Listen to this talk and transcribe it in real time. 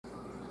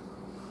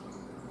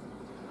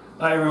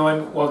Hi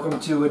everyone, welcome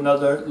to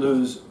another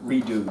Lou's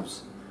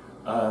Redos.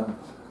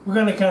 We're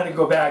going to kind of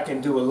go back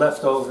and do a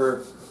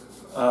leftover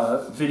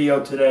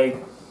video today,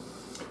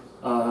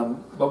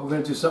 but we're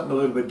going to do something a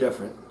little bit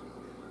different.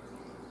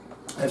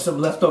 I have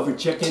some leftover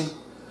chicken,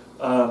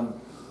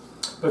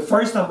 but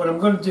first what I'm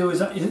going to do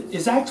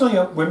is actually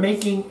we're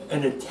making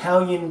an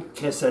Italian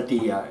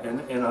quesadilla,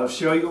 and I'll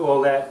show you all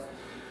that.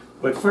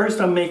 But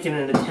first I'm making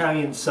an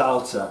Italian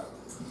salsa.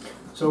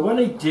 So what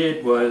I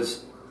did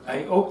was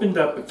I opened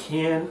up a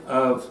can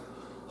of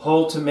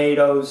whole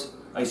tomatoes,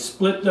 I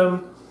split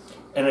them,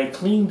 and I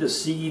cleaned the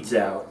seeds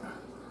out.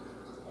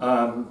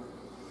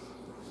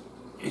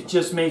 It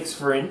just makes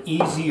for an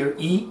easier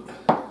eat.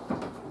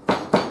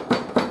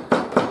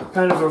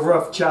 Kind of a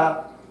rough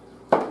chop.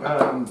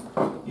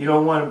 You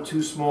don't want them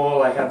too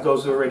small. I have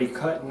those already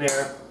cut in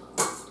there.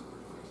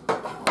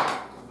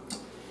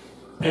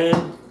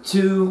 And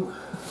to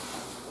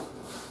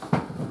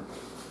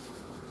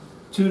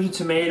the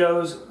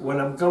tomatoes, what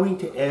I'm going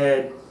to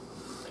add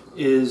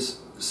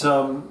is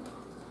some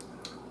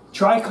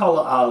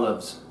tricolor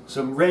olives,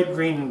 some red,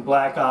 green, and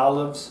black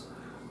olives.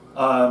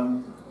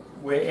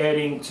 We're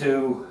adding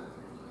to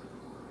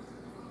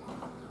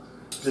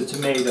the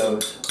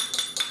tomatoes.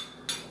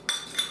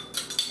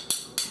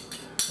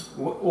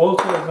 We're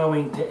also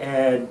going to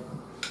add,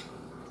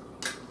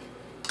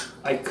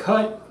 I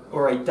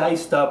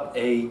diced up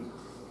a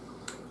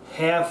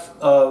half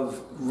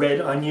of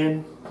red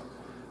onion.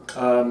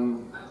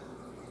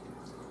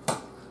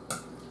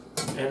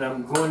 And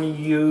I'm going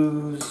to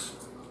use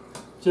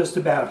just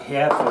about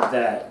half of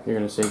that. You're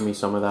going to save me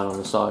some of that on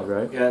the side,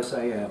 right? Yes,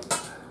 I am.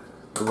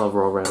 I love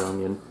raw red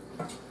onion.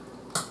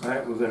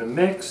 Alright, we're going to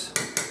mix.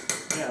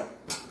 Now,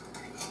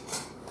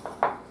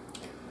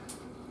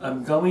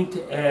 I'm going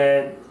to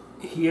add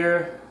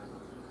here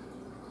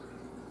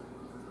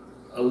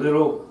a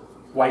little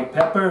white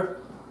pepper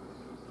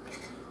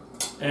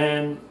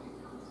and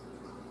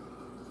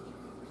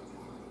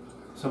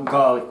some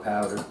garlic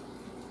powder.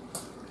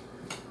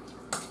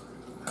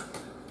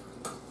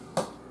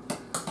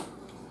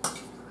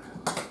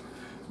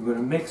 I'm going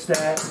to mix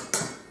that,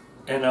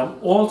 and I'm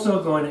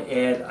also going to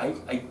add,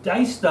 I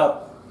diced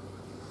up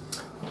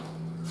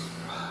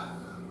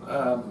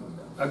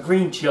a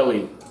green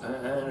chili,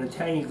 an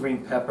Italian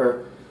green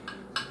pepper.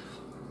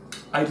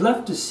 I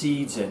left the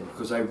seeds in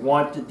because I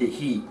wanted the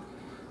heat.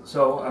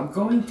 So I'm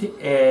going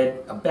to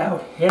add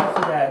about half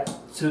of that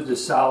to the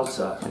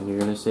salsa. And you're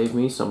going to save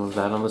me some of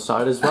that on the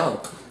side as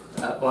well.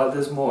 Well,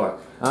 there's more.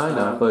 I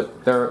know,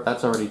 but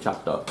that's already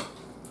chopped up.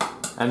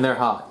 And they're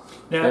hot.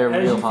 Now, they're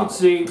as real you hot. can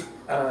see,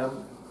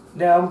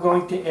 now I'm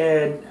going to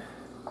add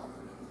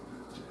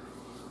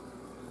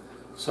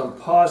some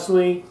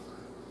parsley.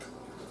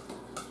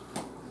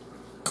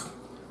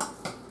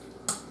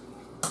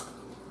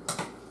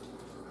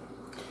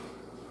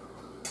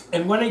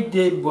 And what I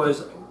did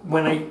was,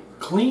 when I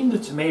cleaned the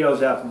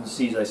tomatoes out from the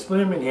seeds, I split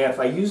them in half.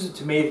 I used the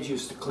tomato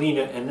juice to clean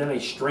it, and then I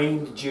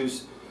strained the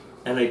juice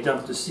and I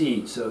dumped the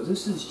seeds. So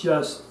this is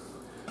just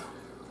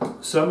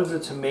some of the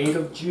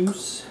tomato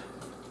juice.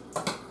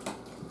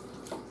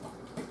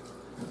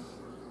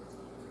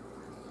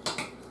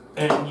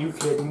 And you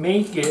can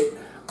make it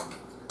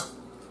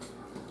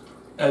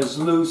as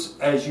loose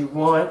as you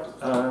want.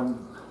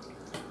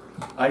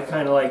 I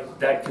kind of like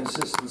that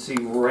consistency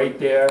right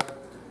there.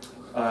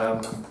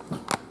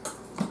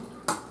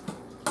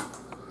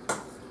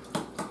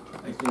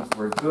 I think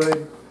we're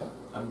good.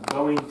 I'm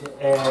going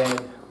to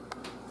add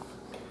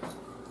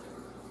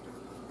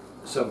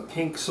some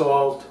pink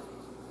salt.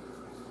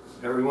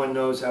 Everyone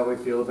knows how I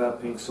feel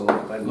about pink salt.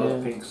 I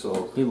love pink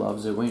salt. He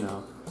loves it, we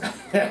know.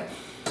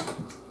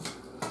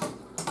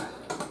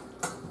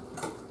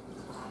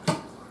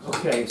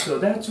 Okay, so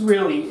that's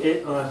really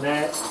it on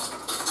that.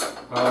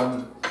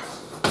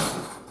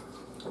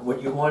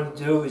 What you want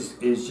to do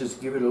is just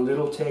give it a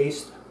little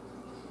taste.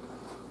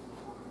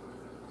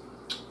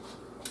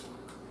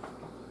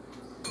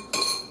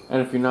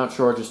 And if you're not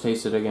sure, just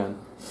taste it again.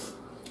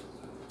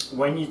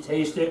 When you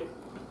taste it,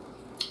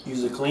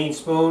 use a clean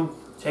spoon,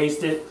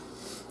 taste it,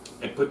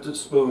 and put the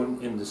spoon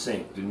in the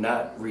sink. Do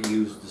not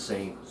reuse the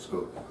same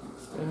spoon.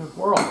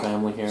 We're all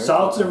family here.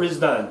 Salsa is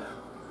done.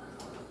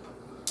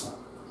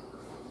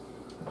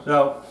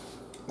 So,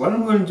 what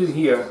I'm going to do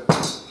here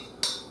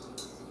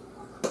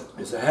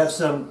is I have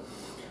some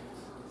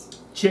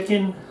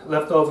chicken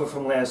left over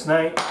from last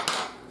night.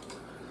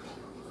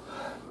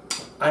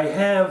 I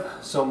have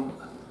some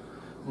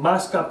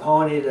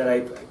mascarpone that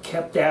I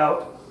kept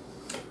out.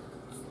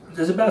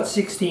 There's about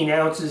 16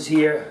 ounces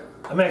here.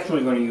 I'm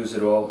actually going to use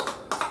it all.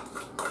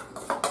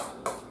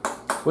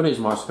 What is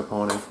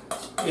mascarpone?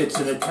 It's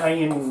an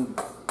Italian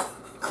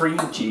cream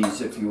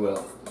cheese, if you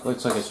will.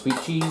 Looks like a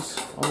sweet cheese,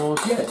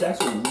 almost. Yeah, it's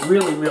actually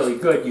really, really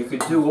good. You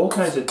could do all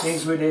kinds of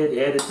things with it.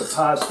 Add it to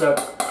pasta,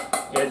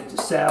 add it to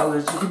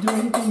salads. You can do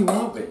anything you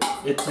want with it.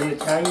 It's an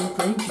Italian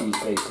cream cheese,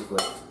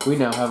 basically. We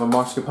now have a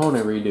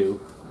mascarpone redo.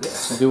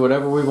 Yeah. Do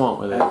whatever we want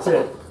with it. That's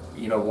it.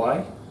 You know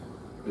why?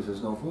 Because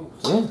there's no food.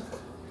 Yeah.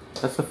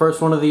 That's the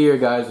first one of the year,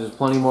 guys. There's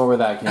plenty more where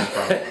that came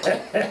from.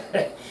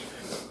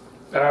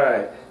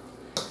 Alright.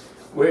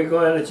 we're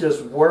going to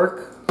just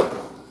work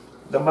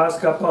the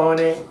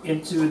mascarpone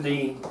into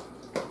the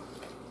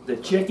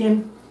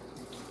chicken.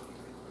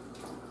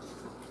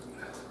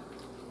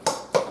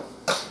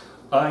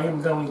 I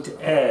am going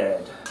to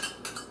add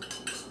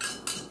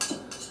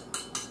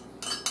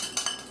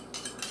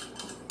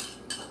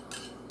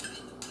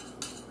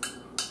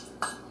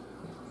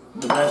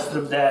the rest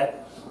of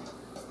that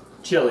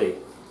chili.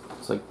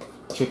 It's like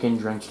chicken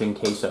drenched in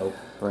queso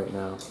right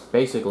now.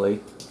 Basically.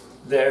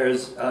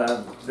 There's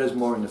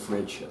more in the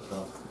fridge.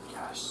 So.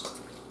 Yes.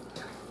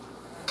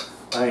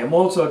 I am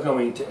also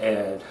going to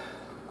add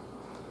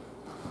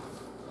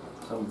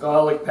some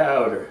garlic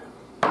powder,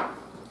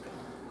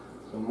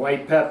 some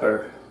white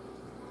pepper,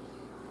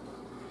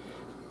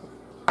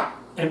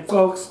 and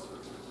folks,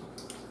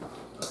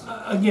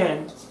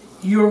 again,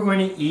 you're going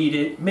to eat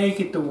it, make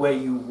it the way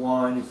you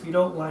want. If you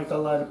don't like a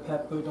lot of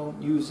pepper,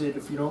 don't use it.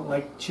 If you don't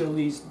like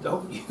chilies,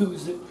 don't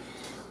use it.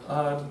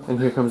 And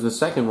here comes the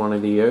second one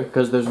of the year,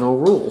 because there's no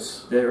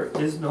rules. There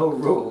is no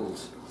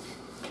rules.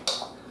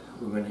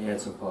 We're going to add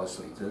some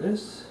parsley to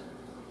this.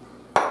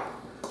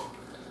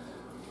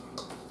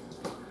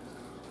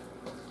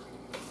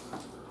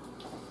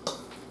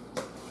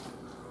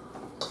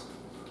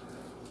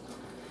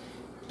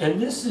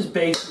 And this is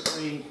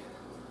basically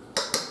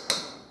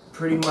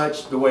pretty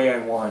much the way I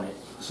want it.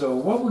 So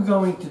what we're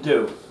going to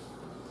do,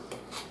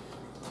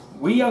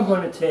 we are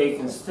going to take,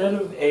 instead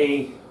of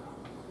a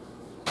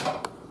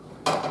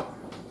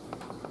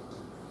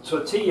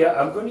tortilla,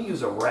 I'm going to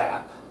use a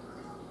wrap.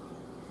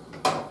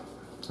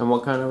 And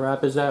what kind of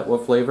wrap is that?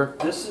 What flavor?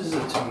 This is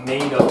a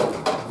tomato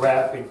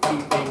wrap in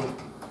keeping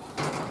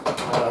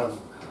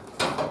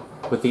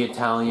with the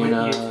Italian,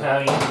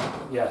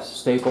 yes,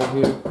 staple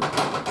here.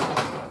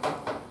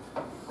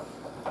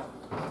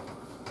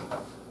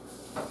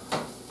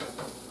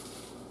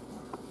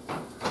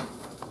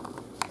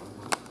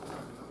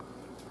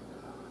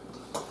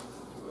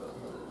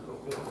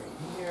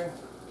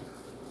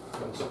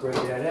 Spread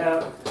that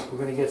out. We're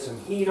going to get some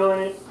heat on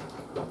it.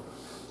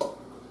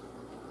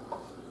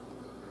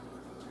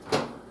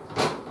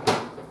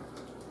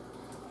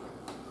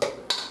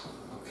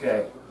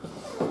 Okay.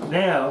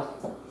 Now,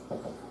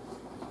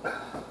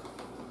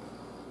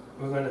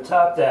 we're going to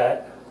top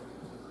that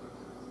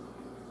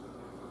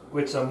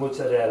with some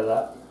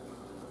mozzarella.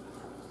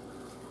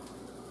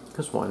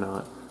 Because why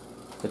not?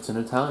 It's an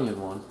Italian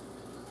one.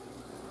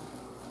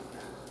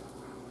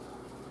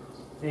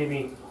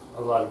 Maybe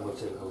a lot of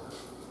mozzarella.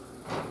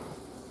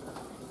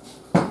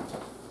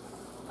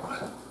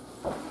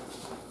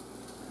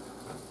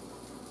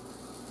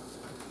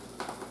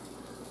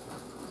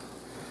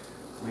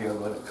 We are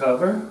going to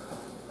cover.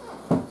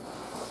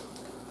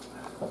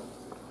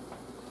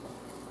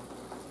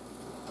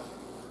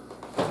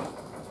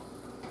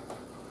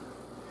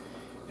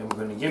 And we're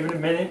going to give it a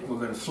minute. We're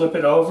going to flip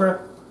it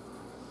over.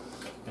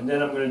 And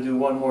then I'm going to do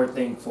one more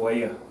thing for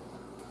you.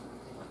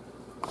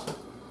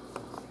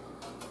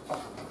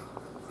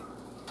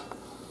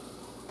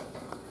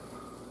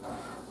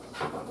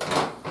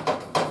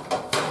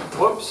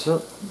 Whoops.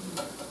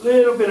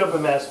 Little bit of a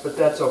mess, but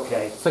that's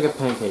okay. It's like a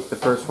pancake. The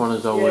first one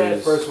is always... Yeah,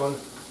 the first one.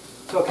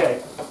 It's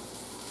okay.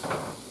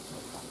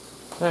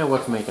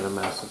 What's making a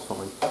mess? It's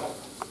fine.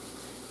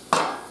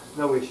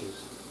 No issues.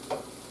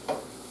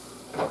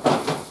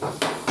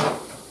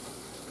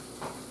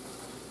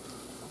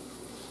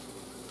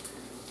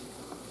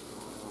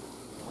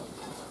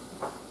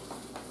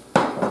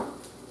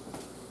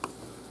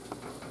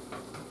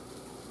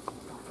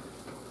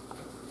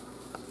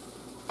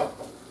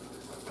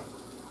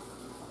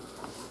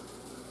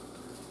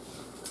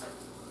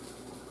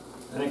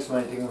 The next one,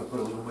 I think I'm going to put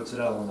a little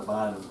mozzarella on the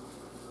bottom.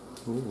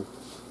 Ooh.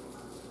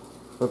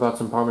 What about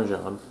some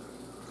Parmesan?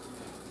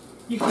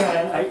 You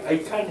can. I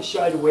kind of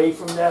shied away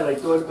from that. I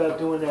thought about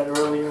doing that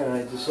earlier and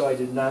I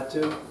decided not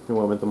to. You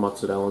went with the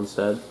mozzarella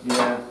instead?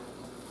 Yeah.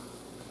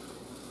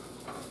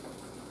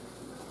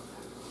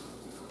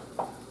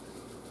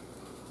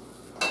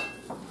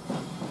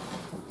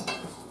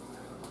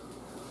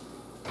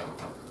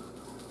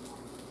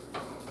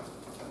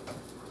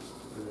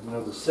 Give it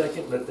another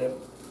second, let that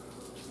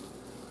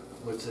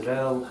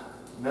mozzarella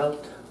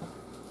melt.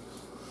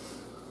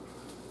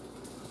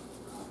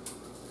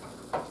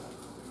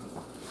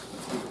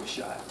 Give it a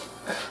shot.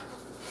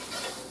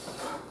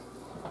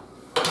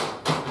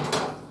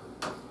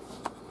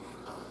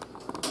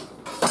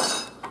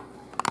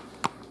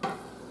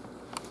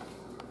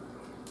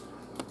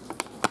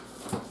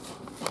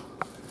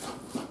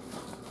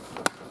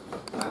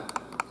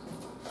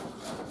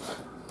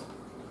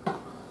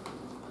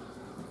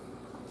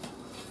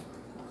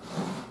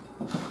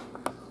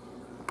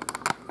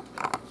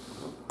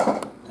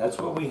 That's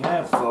what we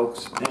have,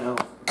 folks. Now,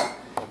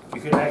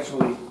 you can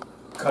actually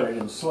cut it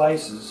in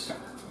slices.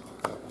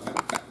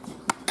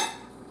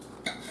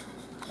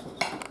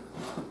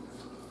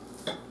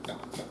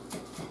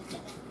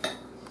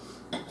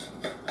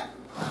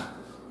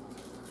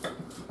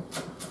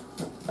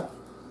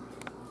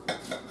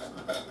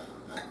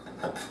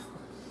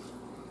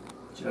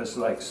 Just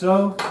like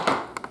so.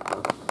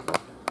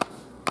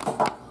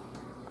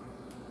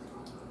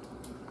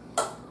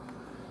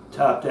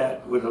 top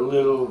that with a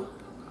little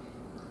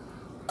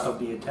of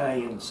the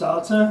Italian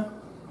salsa.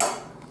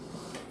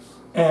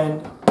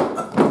 And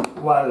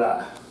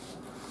voila.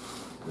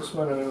 This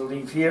one I'm going to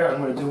leave here.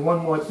 I'm going to do one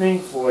more thing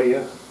for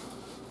you.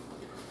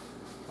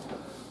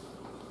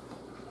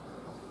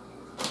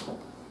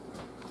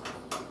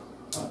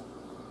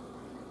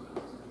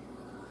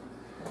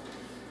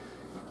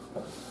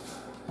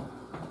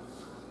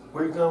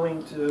 We're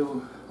going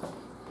to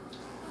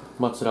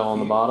Mozzarella on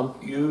the bottom.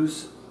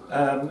 use,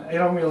 I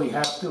don't really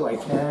have to, I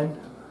can,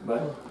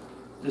 but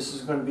this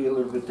is going to be a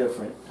little bit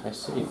different. I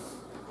see.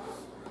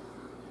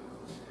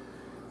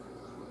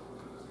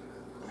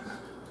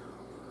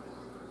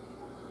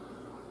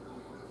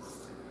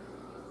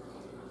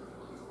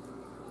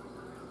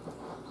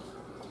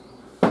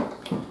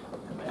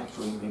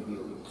 Actually, maybe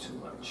a little too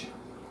much.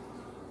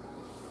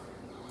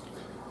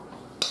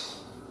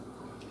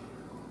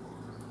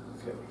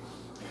 Okay.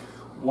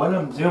 What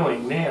I'm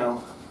doing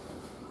now,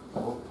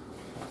 I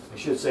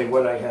should say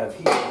what I have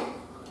here.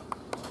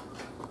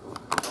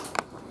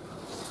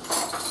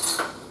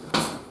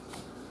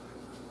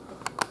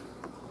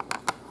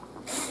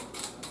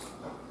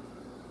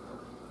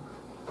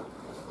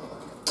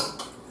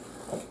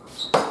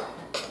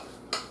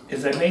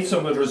 Is I made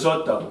some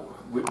risotto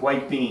with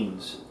white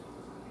beans.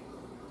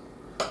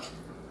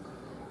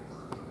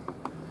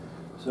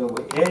 So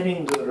we're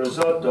adding the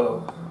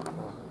risotto.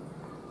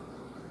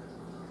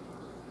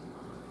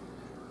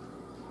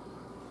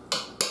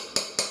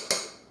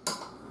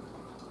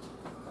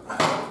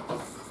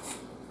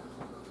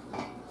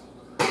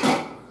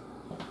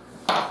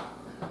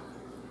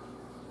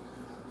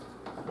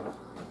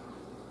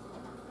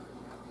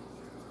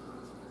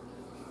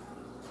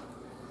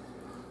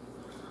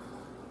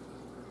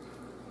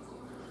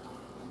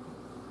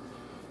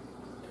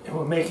 And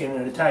we're making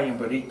an Italian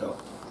burrito.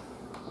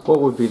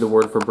 What would be the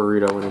word for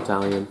burrito in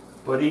Italian?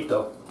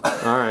 Burrito.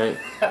 Alright.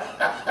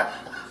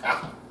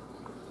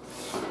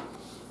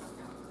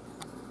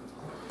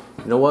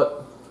 You know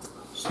what?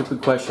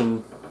 Stupid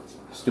question,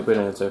 stupid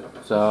answer.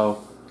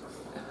 So,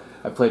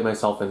 I played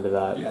myself into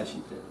that. Yes,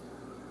 you did.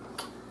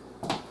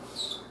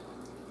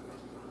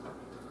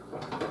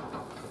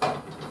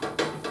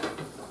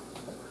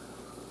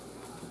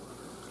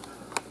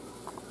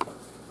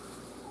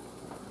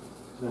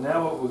 So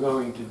now what we're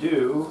going to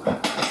do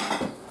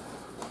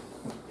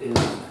is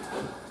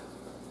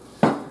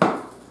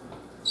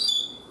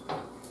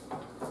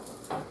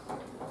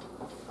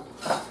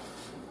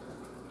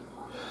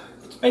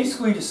it's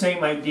basically the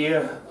same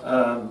idea.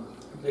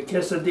 The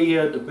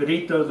quesadilla, the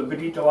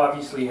burrito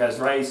obviously has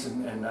rice,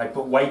 and I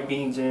put white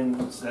beans in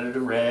instead of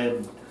the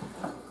red.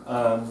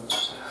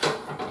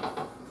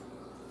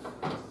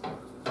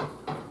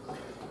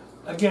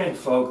 Again,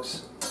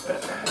 folks,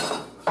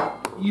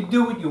 you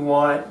do what you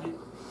want.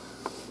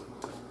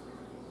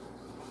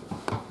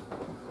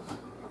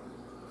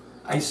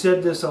 I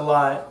said this a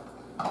lot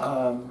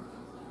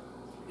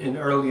in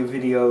earlier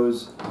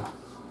videos.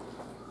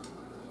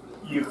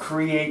 Your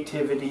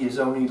creativity is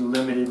only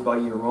limited by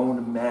your own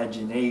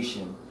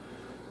imagination.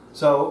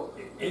 So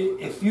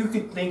if you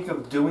could think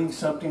of doing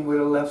something with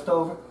a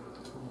leftover,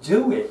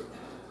 do it.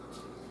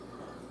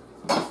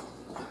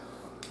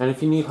 And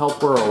if you need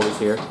help, we're always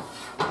here.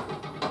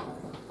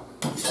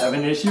 Have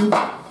an issue?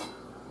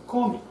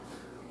 Call me.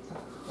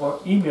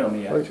 Or email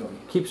me, actually.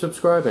 Keep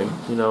subscribing,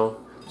 you know,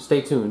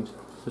 stay tuned,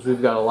 because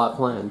we've got a lot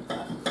planned.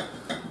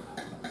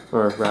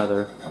 Or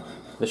rather,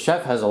 the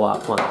chef has a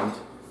lot planned.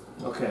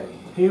 Okay,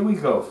 here we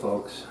go,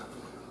 folks.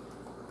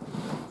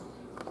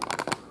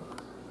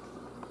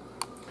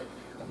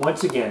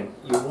 Once again,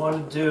 you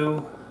want to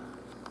do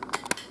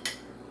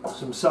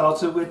some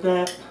salsa with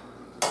that.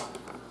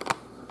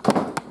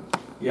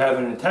 You have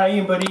an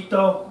Italian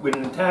burrito with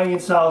an Italian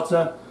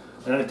salsa,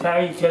 an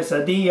Italian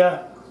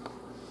quesadilla.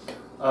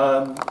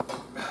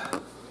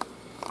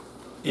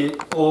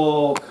 It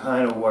all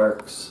kind of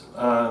works.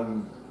 I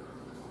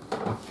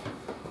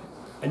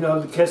know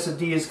the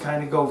quesadillas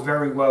kind of go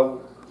very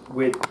well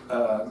with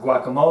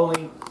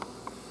guacamole.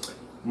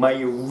 My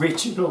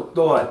original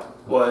thought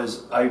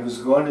was I was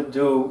going to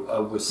do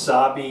a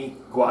wasabi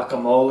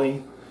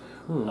guacamole,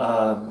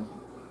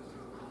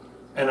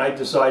 and I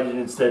decided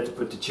instead to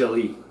put the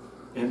chili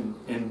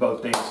in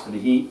both things for the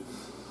heat.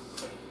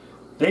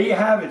 There you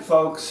have it,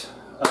 folks.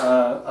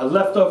 A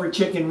leftover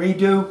chicken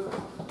redo.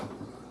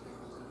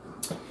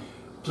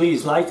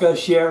 Please like us,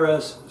 share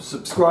us,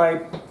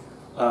 subscribe,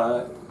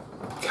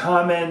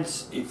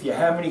 comments. If you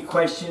have any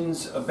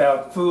questions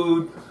about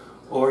food,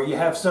 or you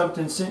have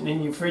something sitting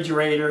in your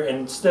refrigerator, and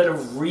instead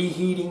of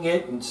reheating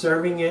it and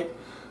serving it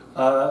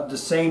the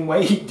same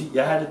way you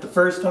had it the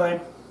first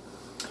time,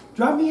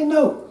 drop me a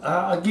note.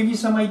 I'll give you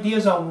some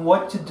ideas on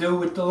what to do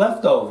with the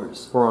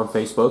leftovers. We're on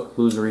Facebook,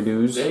 Lose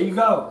Redos. There you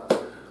go.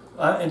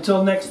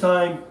 Until next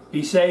time,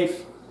 be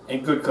safe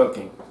and good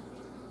cooking.